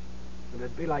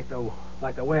 It'd be like the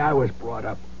way I was brought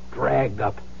up, dragged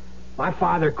up. My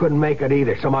father couldn't make it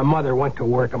either, so my mother went to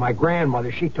work, and my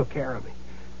grandmother, she took care of me.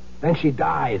 Then she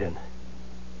died, and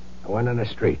I went on the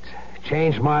streets.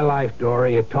 Changed my life,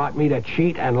 Dory. It taught me to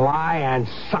cheat and lie and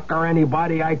sucker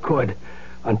anybody I could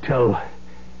until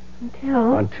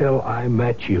I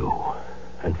met you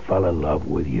and fell in love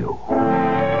with you.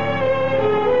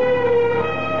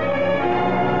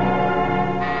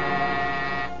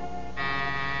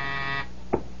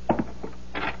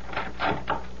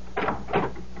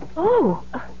 Oh,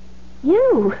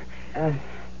 you.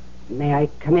 May I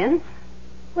come in?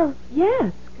 Well,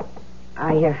 yes.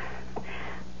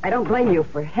 I don't blame you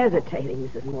for hesitating,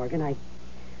 Mrs. Morgan. I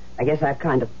guess I've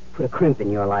kind of put a crimp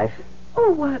in your life.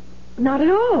 Oh, what? Not at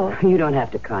all. You don't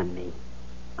have to con me.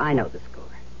 I know the score.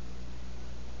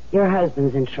 Your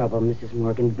husband's in trouble, Mrs.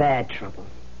 Morgan. Bad trouble.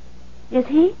 Is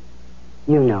he?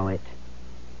 You know it.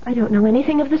 I don't know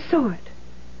anything of the sort.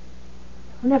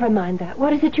 Never mind that.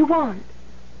 What is it you want?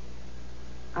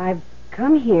 I've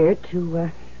come here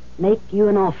to make you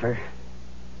an offer.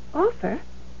 Offer?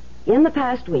 In the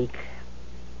past week,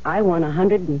 I won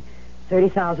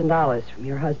 $130,000 from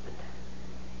your husband.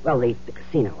 Well, the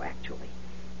casino, actually.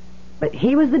 But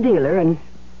he was the dealer, and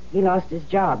he lost his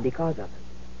job because of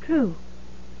it. True.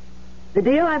 The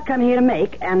deal I've come here to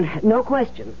make, and no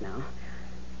questions now.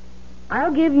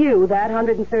 I'll give you that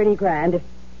 $130,000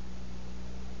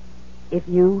 if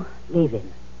you leave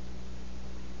him.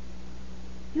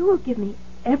 You will give me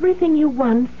everything you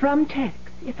won from Tex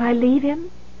if I leave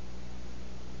him?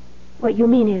 What you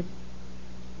mean is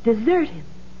desert him?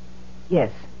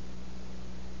 Yes.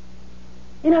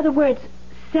 In other words,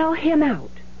 sell him out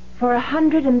for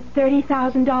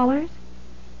 $130,000?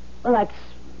 Well, that's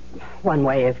one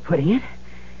way of putting it.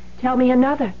 Tell me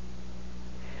another.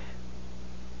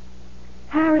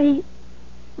 Harry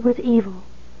was evil.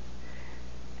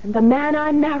 And the man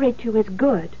I'm married to is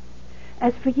good.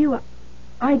 As for you,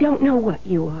 I don't know what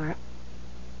you are.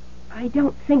 I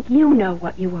don't think you know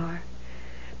what you are.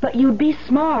 But you'd be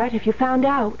smart if you found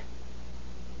out.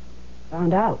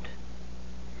 Found out?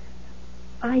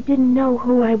 I didn't know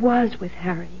who I was with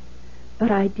Harry,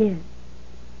 but I did.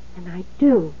 And I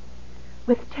do.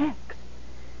 With Tex.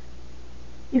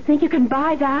 You think you can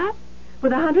buy that?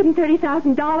 With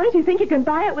 $130,000? You think you can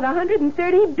buy it with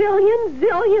 $130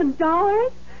 zillion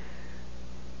dollars?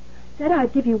 I said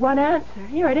I'd give you one answer.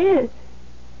 Here it is.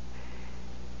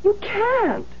 You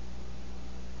can't.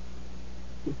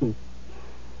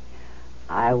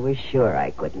 I was sure I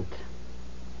couldn't.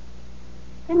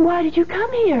 Then why did you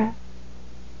come here?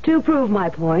 To prove my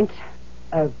point.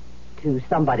 To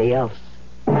somebody else.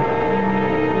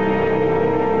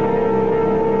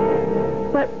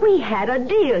 But we had a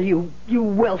deal, you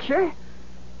Wilshire.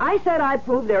 I said I'd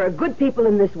prove there are good people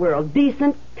in this world.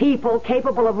 Decent people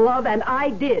capable of love, and I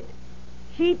did.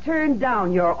 She turned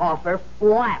down your offer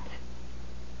flat.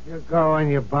 You go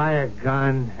and you buy a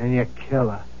gun and you kill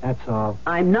her. That's all.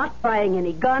 I'm not buying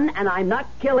any gun, and I'm not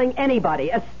killing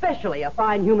anybody, especially a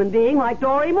fine human being like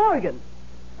Dory Morgan.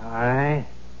 All right.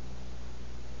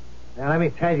 Now, let me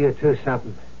tell you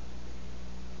something.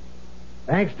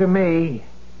 Thanks to me,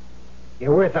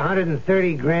 you're worth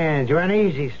 $130,000. You're on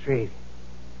easy street.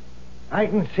 I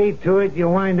can see to it you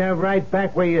wind up right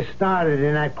back where you started,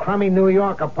 in that crummy New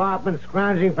York apartment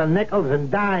scrounging for nickels and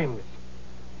dimes.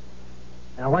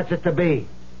 Now, what's it to be?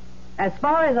 As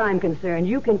far as I'm concerned,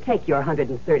 you can take your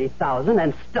 $130,000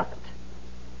 and stuff it.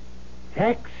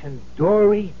 Tex and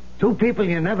Dory, two people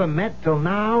you never met till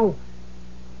now,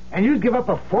 and you'd give up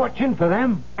a fortune for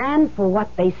them? And for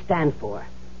what they stand for.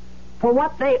 For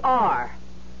what they are.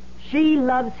 She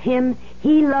loves him,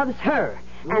 he loves her.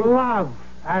 And love,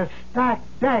 a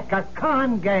stacked deck, a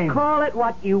con game. Call it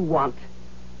what you want.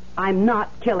 I'm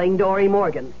not killing Dory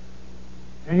Morgan.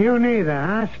 And you neither,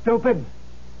 huh, stupid?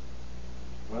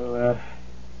 Well,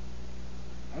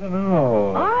 I don't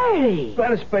know. Artie!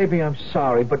 Gladys, baby, I'm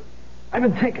sorry, but I've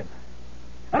been thinking.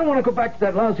 I don't want to go back to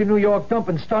that lousy New York dump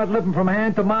and start living from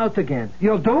hand to mouth again.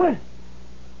 You'll do it?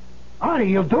 Artie,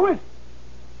 you'll do it?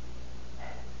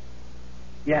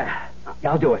 Yeah,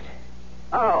 I'll do it.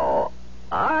 Oh,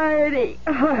 Artie.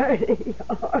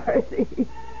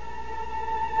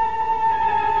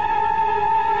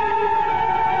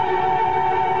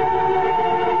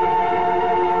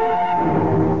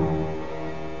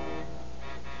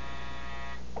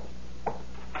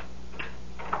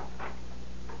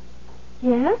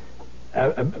 Yes?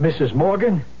 Mrs.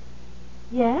 Morgan?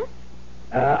 Yes?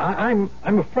 I'm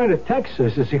a friend of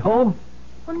Texas. Is he home?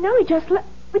 Well, no, he just left.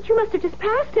 But you must have just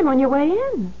passed him on your way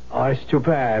in. Oh, it's too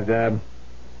bad.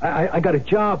 I got a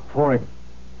job for him.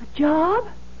 A job?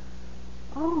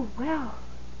 Oh, well.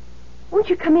 Won't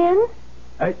you come in?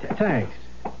 Thanks.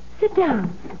 Sit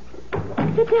down.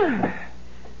 Sit down.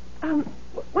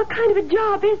 What kind of a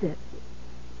job is it?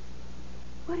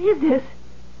 What is this?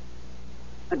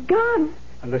 A gun.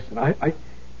 Listen, I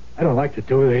don't like to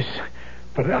do this,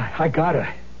 but I gotta.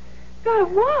 Gotta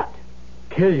what?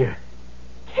 Kill you.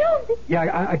 Kill me?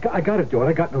 Yeah, I gotta do it.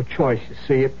 I got no choice, you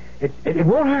see. It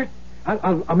won't hurt.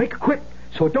 I'll make it quick,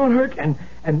 so it don't hurt, and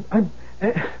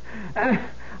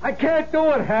I can't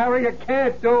do it, Harry. I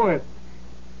can't do it.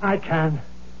 I can.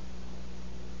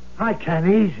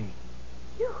 Easy.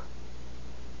 Your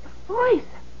voice.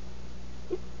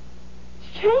 It's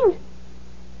changed.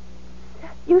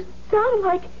 You sound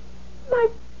like my...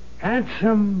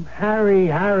 Handsome Harry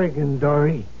Harrigan,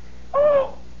 Dory.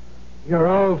 Oh! Your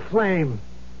old flame.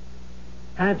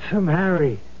 Handsome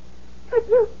Harry. But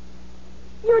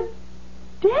you're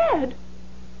dead.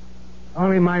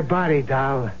 Only my body,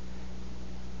 doll.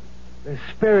 The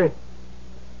spirit,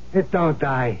 it don't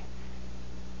die.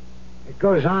 It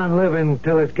goes on living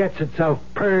till it gets itself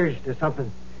purged or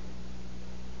something.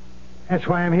 That's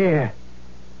why I'm here.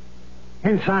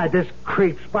 Inside this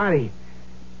creep's body.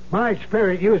 My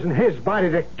spirit using his body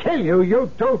to kill you,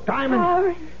 you two diamonds.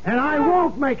 Harry. And I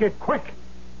won't make it quick.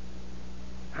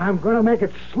 I'm going to make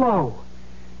it slow.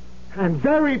 And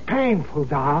very painful,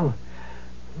 doll.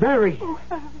 Very. Oh,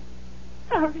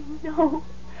 Harry, no.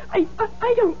 I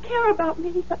don't care about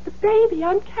me, but the baby.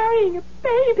 I'm carrying a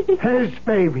baby. His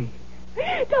baby.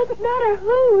 It doesn't matter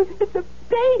whose. It's a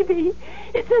baby.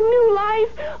 It's a new life.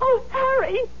 Oh,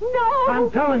 Harry, no.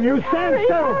 I'm telling you, stand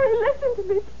still. Harry, listen to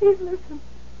me. Please listen.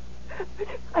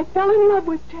 I fell in love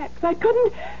with Tex. I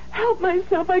couldn't help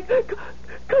myself. I couldn't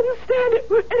stand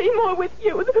it anymore with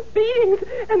you. The beatings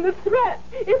and the threats.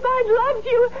 If I'd loved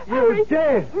you, Harry... You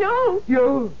did. No.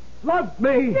 You loved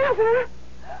me. Never.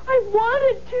 I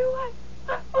wanted to.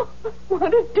 I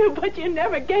wanted to, but you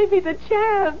never gave me the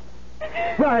chance.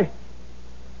 Right.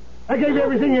 I gave you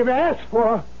everything you've asked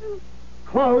for.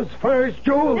 Clothes, furs,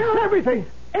 jewels, everything.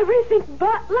 Everything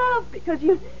but love, because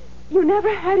you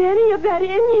never had any of that in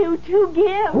you to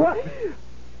give. What?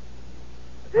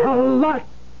 A lot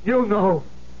you know.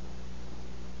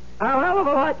 A hell of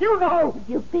a lot you know.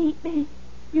 You beat me.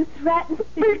 You threatened me.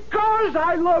 Because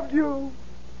I loved you.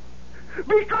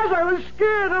 Because I was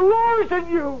scared of losing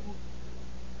you.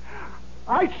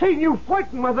 I'd seen you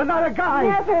flirting with another guy.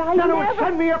 Never, Then it would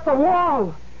send me up the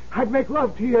wall. I'd make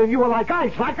love to you, and you were like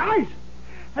ice.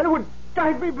 And it would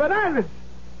drive me bananas.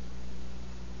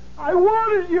 I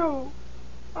wanted you.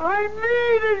 I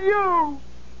needed you.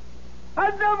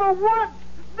 And never once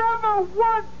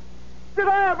did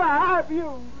I ever have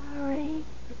you. Harry.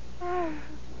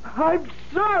 I'm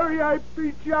sorry I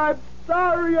beat you. I'm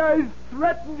sorry I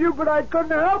threatened you, but I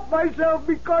couldn't help myself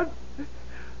because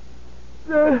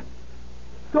the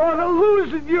thought of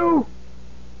losing you.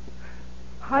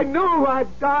 I knew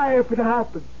I'd die if it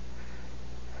happened.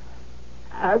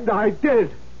 And I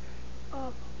did.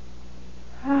 Oh,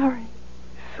 Harry.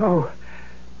 So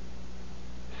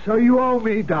you owe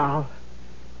me, doll.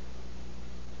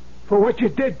 For what you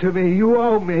did to me, you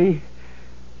owe me.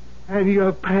 And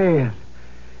you're paying.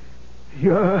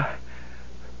 You're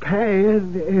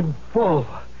paying in full.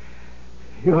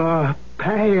 You're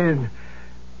paying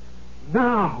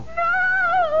now.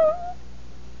 No!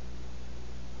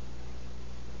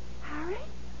 Harry?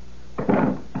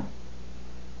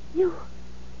 You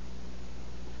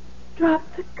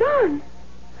dropped the gun.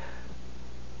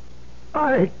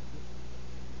 I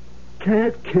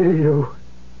can't kill you.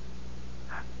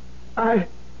 I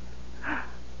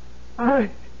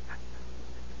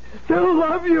still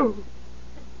love you.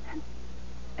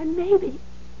 And maybe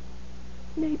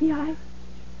I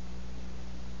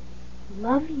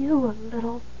love you a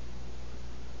little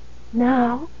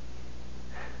now.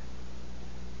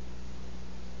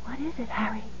 What is it,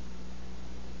 Harry?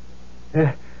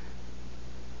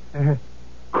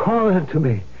 Calling to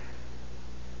me.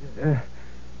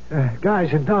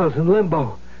 Guys and dolls in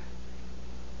limbo.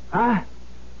 Huh?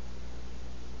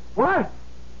 What?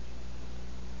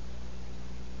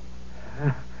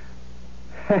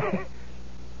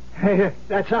 Hey,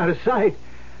 that's out of sight.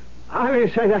 I mean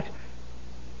to say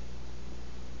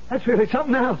that's really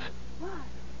something else. What?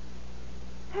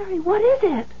 Harry, what is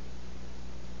it?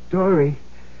 Dory,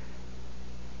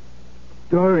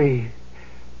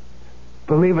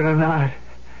 believe it or not,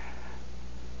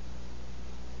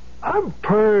 I'm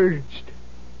purged.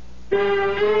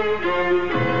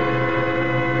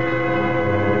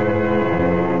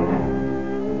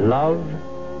 Love,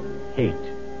 hate.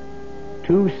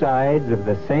 Two sides of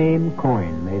the same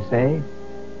coin, they say.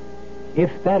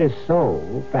 If that is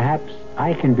so, perhaps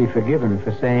I can be forgiven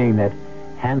for saying that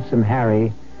Handsome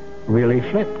Harry really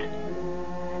flipped.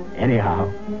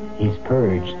 Anyhow, he's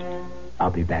purged. I'll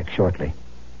be back shortly.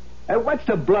 What's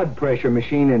the blood pressure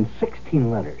machine in 16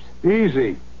 letters?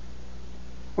 Easy.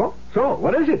 Well, so,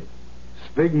 what is it?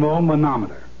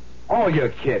 Sphygmomanometer. Oh, you're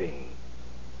kidding.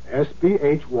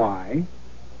 Sphygmomanometer.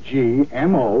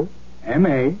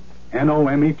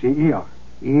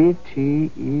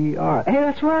 E-T-E-R. Hey,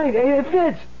 that's right. Hey, it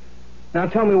fits. Now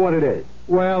tell me what it is.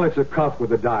 Well, it's a cuff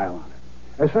with a dial on it.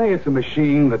 I say it's a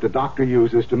machine that the doctor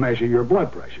uses to measure your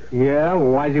blood pressure. Yeah?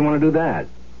 Well, why does he want to do that?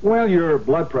 Well, your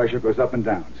blood pressure goes up and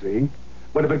down, see?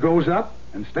 But if it goes up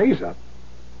and stays up,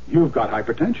 you've got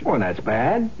hypertension. Well, that's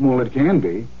bad. Well, it can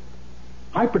be.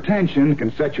 Hypertension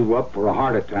can set you up for a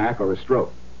heart attack or a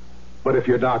stroke. But if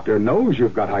your doctor knows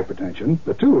you've got hypertension,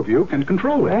 the two of you can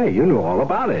control it. Hey, you know all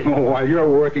about it. Oh, while you're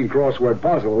working crossword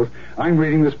puzzles, I'm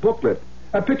reading this booklet.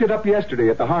 I picked it up yesterday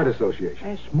at the Heart Association.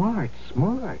 Hey, smart.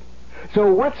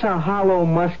 So what's a hollow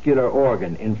muscular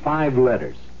organ in 5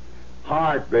 letters?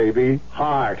 Heart, baby.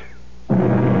 Heart.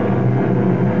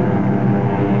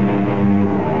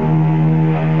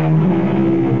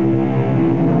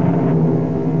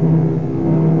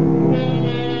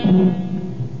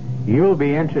 You'll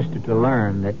be interested to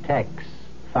learn that Tex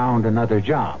found another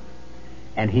job,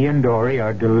 and he and Dory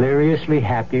are deliriously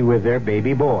happy with their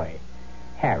baby boy,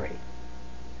 Harry.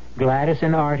 Gladys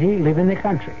and Artie live in the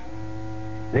country.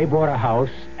 They bought a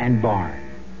house and barn,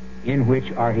 in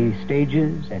which Artie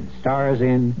stages and stars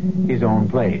in his own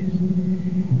plays.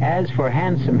 As for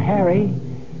Handsome Harry,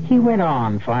 he went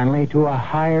on finally to a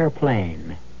higher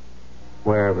plane,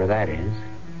 wherever that is.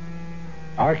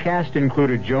 Our cast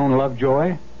included Joan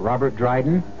Lovejoy, Robert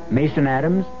Dryden, Mason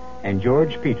Adams, and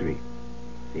George Petrie.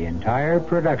 The entire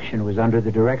production was under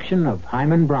the direction of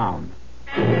Hyman Brown.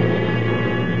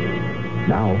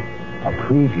 Now, a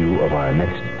preview of our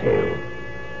next tale.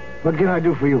 What can I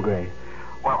do for you, Gray?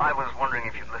 Well, I was wondering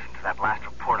if you'd listened to that last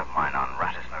report of mine on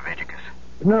Rattus norvegicus.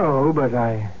 No, but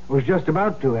I was just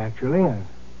about to, actually. I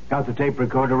got the tape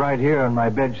recorder right here on my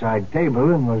bedside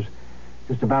table and was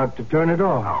just about to turn it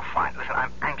off. Oh, fine. Listen,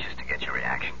 I'm anxious to get your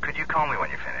reaction. Could you call me when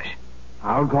you finish?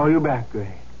 I'll call you back,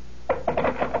 Gray.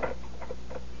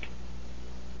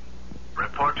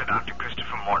 Report to Dr.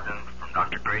 Christopher Morton from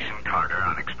Dr. Grayson Carter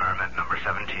on experiment number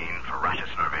 17 for Rattus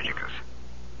norvegicus.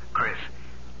 Chris,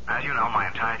 as you know, my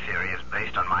entire theory is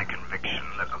based on my conviction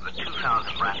that of the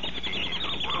 2,000 rat species in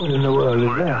the world, What in the world is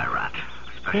Muridae that? rat,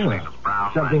 especially the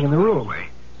brown Something rat in the room. way,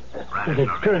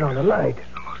 Let's turn on the light. is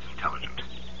the most intelligent.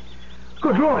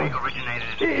 Good Lord! Originated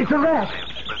It's a rat!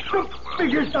 The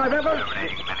biggest I've ever...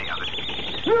 exterminating many other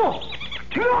species. No!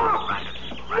 No!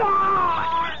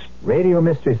 Radio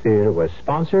Mystery Theater was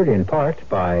sponsored in part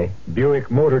by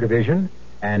Buick Motor Division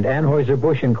and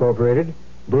Anheuser-Busch Incorporated,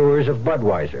 brewers of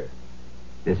Budweiser.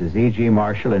 This is E.G.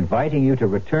 Marshall inviting you to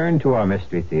return to our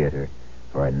Mystery Theater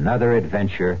for another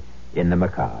adventure in the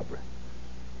macabre.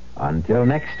 Until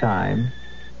next time,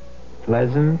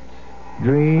 pleasant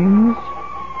dreams.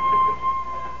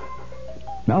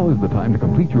 Now is the time to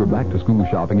complete your back-to-school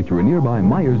shopping at your nearby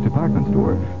Myers department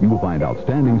store. You will find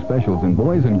outstanding specials in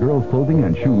boys and girls clothing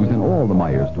and shoes in all the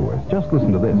Myers stores. Just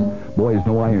listen to this. Boys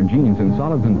no-iron jeans in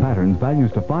solids and patterns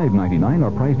values to $5.99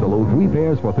 are priced a low 3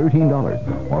 pairs for $13.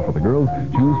 Or for the girls,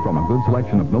 choose from a good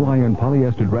selection of no-iron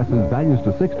polyester dresses values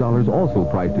to $6, also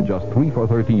priced at just 3 for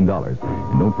 $13.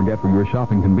 And don't forget, for your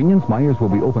shopping convenience, Myers will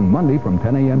be open Monday from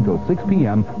 10 a.m. till 6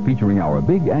 p.m., featuring our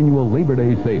big annual Labor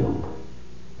Day sale.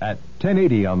 At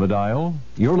 1080 on the dial,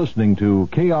 you're listening to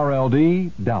KRLD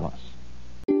Dallas.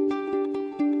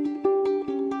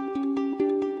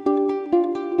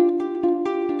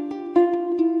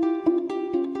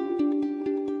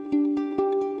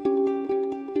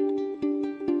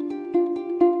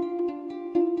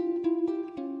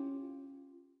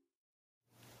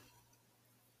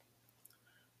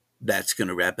 That's going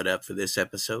to wrap it up for this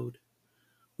episode.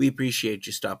 We appreciate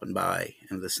you stopping by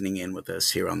and listening in with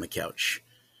us here on the couch,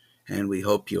 and we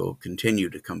hope you'll continue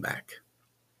to come back.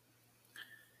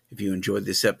 If you enjoyed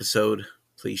this episode,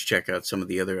 please check out some of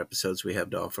the other episodes we have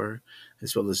to offer,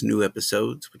 as well as new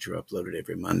episodes, which are uploaded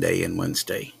every Monday and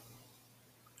Wednesday.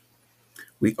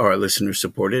 We are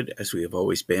listener-supported, as we have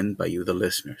always been, by you, the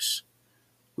listeners.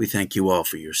 We thank you all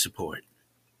for your support.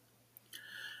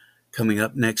 Coming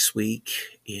up next week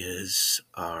is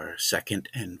our second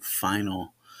and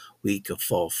final week of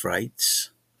Fall Frights,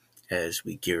 as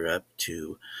we gear up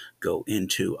to go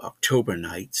into October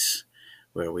nights,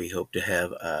 where we hope to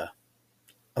have a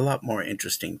lot more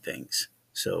interesting things.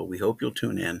 So we hope you'll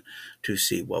tune in to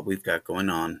see what we've got going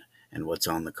on and what's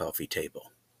on the coffee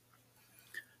table.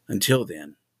 Until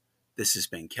then, this has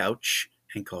been Couch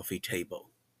and Coffee Table.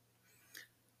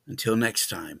 Until next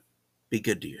time, be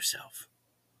good to yourself.